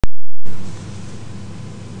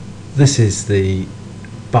This is the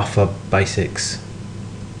buffer basics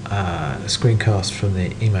screencast from the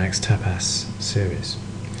Emacs Tapas series,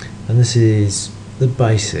 and this is the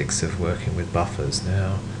basics of working with buffers.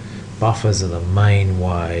 Now, buffers are the main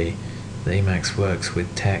way that Emacs works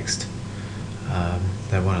with text.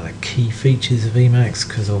 They're one of the key features of Emacs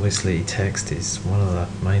because obviously text is one of the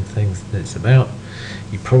main things that it's about.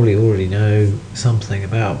 You probably already know something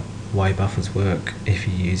about the way buffers work if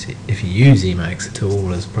you use Emacs at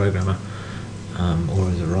all as a programmer or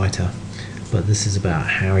as a writer. But this is about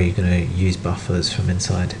how you're going to use buffers from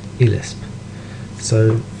inside eLisp.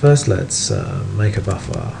 So first let's make a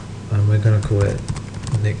buffer, and we're going to call it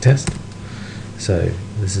nictest. So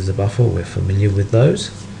this is a buffer, we're familiar with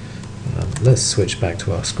those. Let's switch back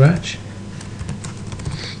to our Scratch.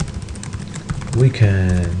 We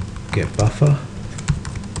can get buffer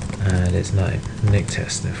and its name,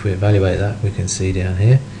 nictest. If we evaluate that, we can see down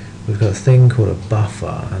here we've got a thing called a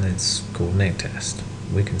buffer and it's called nictest.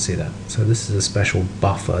 We can see that. So this is a special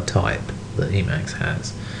buffer type that Emacs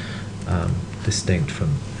has, distinct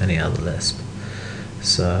from any other Lisp.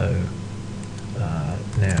 So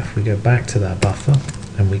now if we go back to that buffer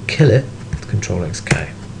and we kill it with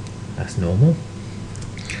Control-X-K, that's normal,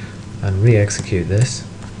 and re-execute this,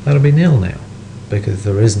 that'll be nil now because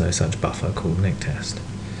there is no such buffer called nictest.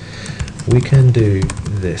 We can do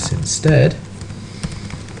this instead,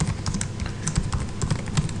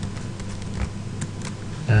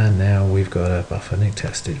 and now we've got a buffer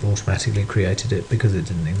nictest. It automatically created it because it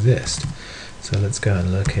didn't exist. So let's go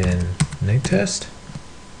and look in nictest.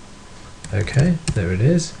 Okay, there it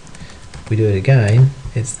is. If we do it again,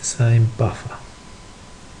 it's the same buffer.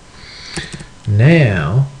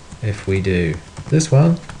 Now if we do this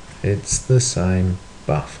one, it's the same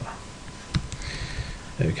buffer.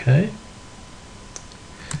 Okay,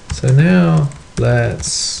 so now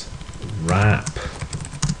let's wrap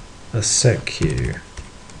a setQ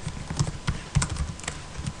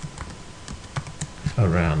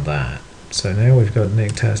around that. So now we've got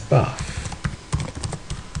nictest buff,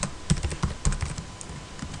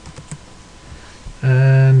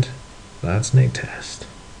 and that's nictest.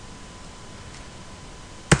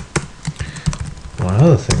 One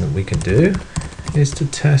other thing that we can do is to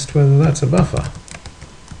test whether that's a buffer.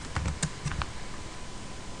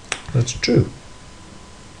 That's true.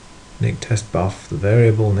 Nictest buff, the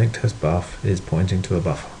variable nictest buff is pointing to a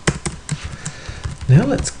buffer. Now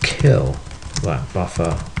let's kill that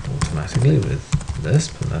buffer automatically with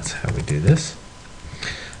Lisp, and that's how we do this.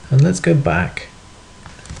 And let's go back.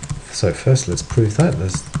 So first let's prove that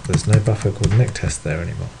there's no buffer called nictest there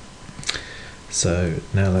anymore. So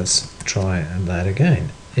now let's try that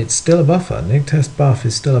again. It's still a buffer. Nictest buff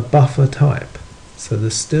is still a buffer type. So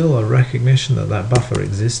there's still a recognition that that buffer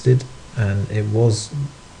existed and it was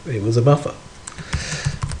a buffer.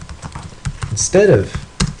 Instead of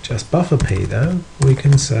just buffer p though, we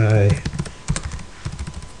can say,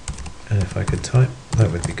 and if I could type,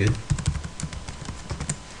 that would be good.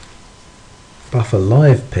 Buffer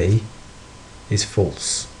live p is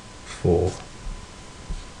false for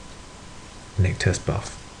nictest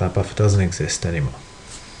buff. That buffer doesn't exist anymore.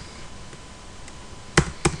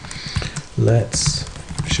 Let's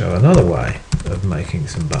show another way of making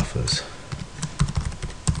some buffers.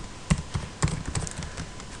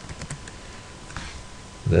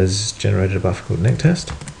 There's generated a buffer called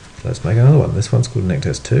nictest. Let's make another one. This one's called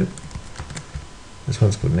nictest 2. This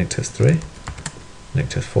one's called nictest 3.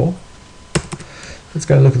 Nictest 4. Let's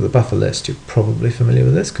go and look at the buffer list. You're probably familiar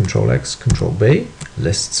with this. Control-X, Control-B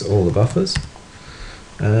lists all the buffers.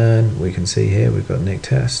 And we can see here we've got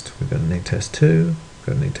nictest, we've got nictest 2, we've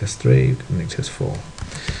got nictest 3, we've got nictest 4.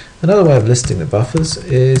 Another way of listing the buffers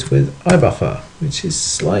is with iBuffer, which is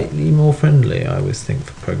slightly more friendly, I always think,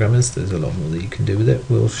 for programmers. There's a lot more that you can do with it.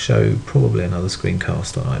 We'll show probably another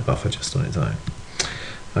screencast on iBuffer just on its own.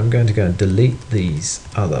 I'm going to go and delete these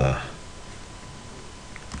other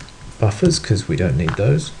buffers because we don't need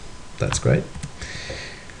those. That's great.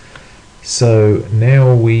 So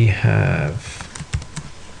now we have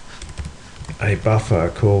a buffer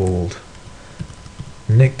called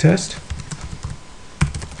nictest.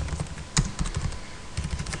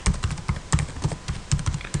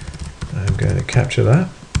 I'm going to capture that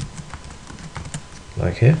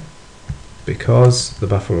like here because the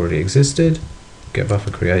buffer already existed. Get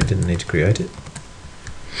buffer create, didn't need to create it.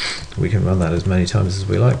 We can run that as many times as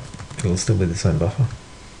we like. It'll still be the same buffer.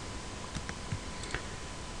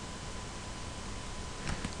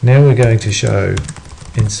 Now we're going to show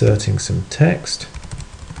inserting some text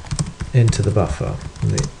into the buffer.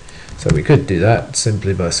 So we could do that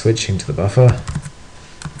simply by switching to the buffer,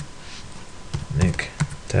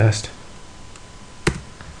 nictest,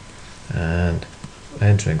 and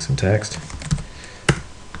entering some text,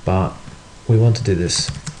 but we want to do this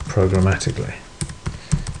programmatically.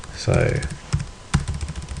 So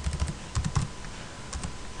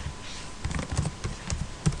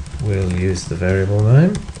we'll use the variable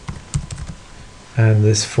name and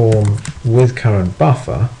this form with current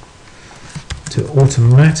buffer to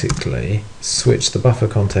automatically switch the buffer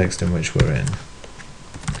context in which we're in.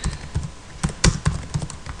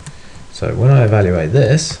 So when I evaluate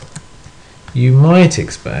this, you might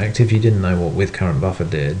expect, if you didn't know what with current buffer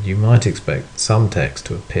did, you might expect some text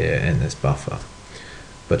to appear in this buffer,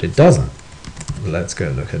 but it doesn't. Let's go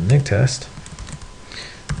look at nick test,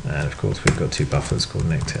 and of course we've got two buffers called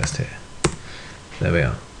nick test here. There we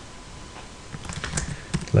are.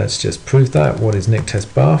 Let's just prove that. What is nick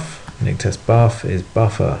test buff? Nick test buff is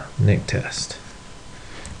buffer nick test.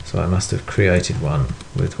 So I must have created one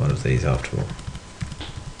with one of these after all.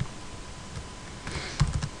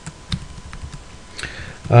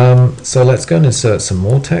 So let's go and insert some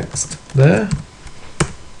more text there.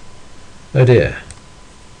 Oh dear.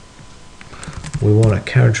 We want a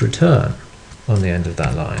carriage return on the end of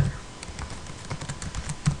that line.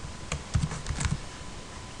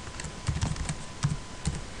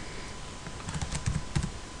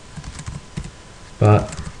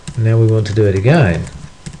 But now we want to do it again.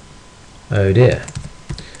 Oh dear.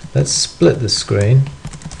 Let's split the screen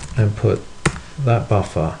and put that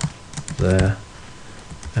buffer there,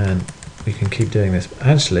 and we can keep doing this.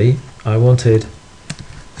 Actually, I wanted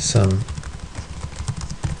some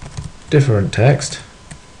different text,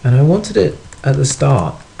 and I wanted it at the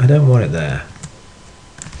start. I don't want it there.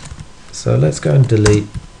 So let's go and delete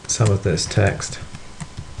some of this text.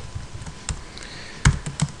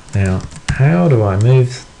 Now, how do I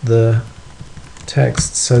move the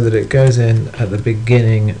text so that it goes in at the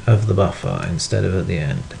beginning of the buffer instead of at the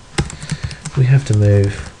end? We have to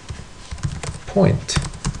move point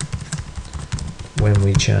when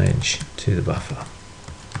we change to the buffer.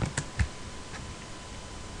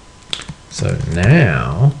 So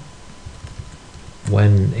now,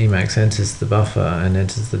 when Emacs enters the buffer and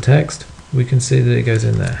enters the text, we can see that it goes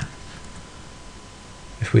in there.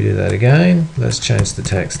 If we do that again, let's change the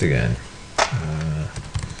text again.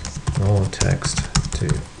 More text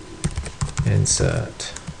to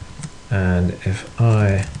insert. And if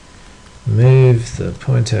I move the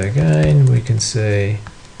pointer again, we can see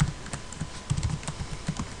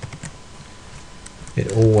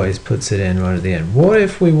it always puts it in right at the end. What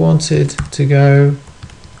if we wanted to go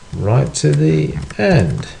right to the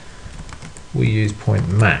end? We use point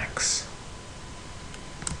max.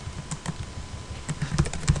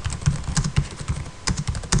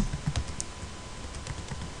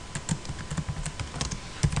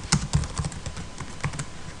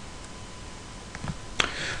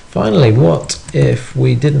 Finally, what if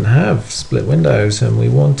we didn't have split windows and we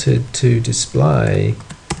wanted to display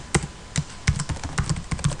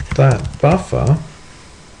that buffer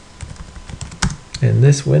in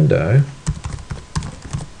this window?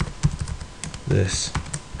 This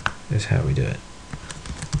is how we do it.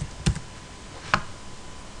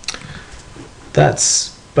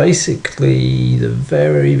 That's basically the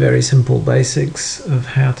very, very simple basics of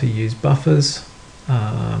how to use buffers.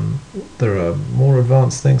 There are more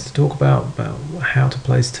advanced things to talk about how to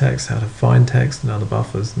place text, how to find text in other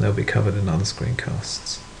buffers, and they'll be covered in other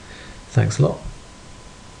screencasts. Thanks a lot.